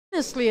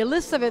honestly,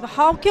 Elizabeth,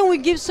 how can we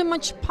give so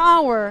much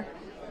power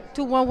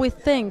to what we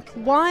think?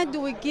 Why do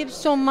we give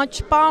so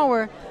much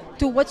power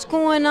to what's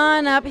going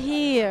on up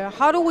here?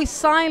 How do we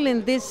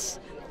silence this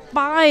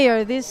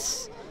fire,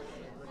 this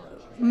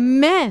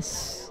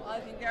mess? I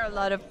think there are a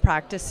lot of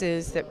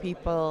practices that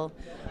people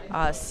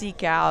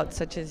seek out,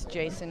 such as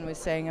Jason was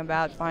saying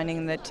about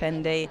finding the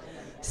 10-day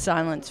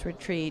silence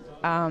retreat.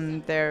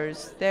 There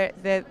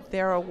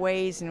are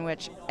ways in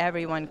which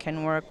everyone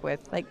can work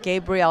with. Like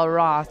Gabrielle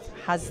Roth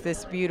has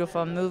this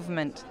beautiful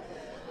movement,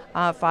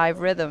 5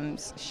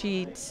 rhythms.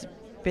 She's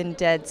been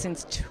dead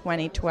since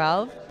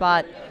 2012,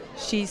 but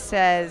she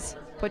says,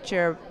 put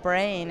your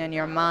brain and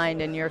your mind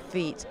and your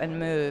feet and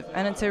move.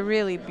 And it's a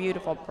really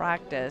beautiful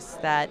practice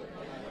that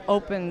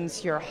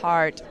opens your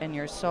heart and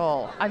your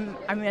soul.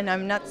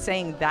 I'm not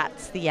saying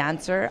that's the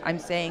answer. I'm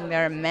saying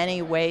there are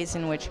many ways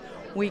in which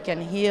we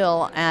can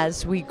heal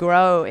as we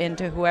grow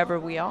into whoever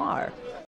we are.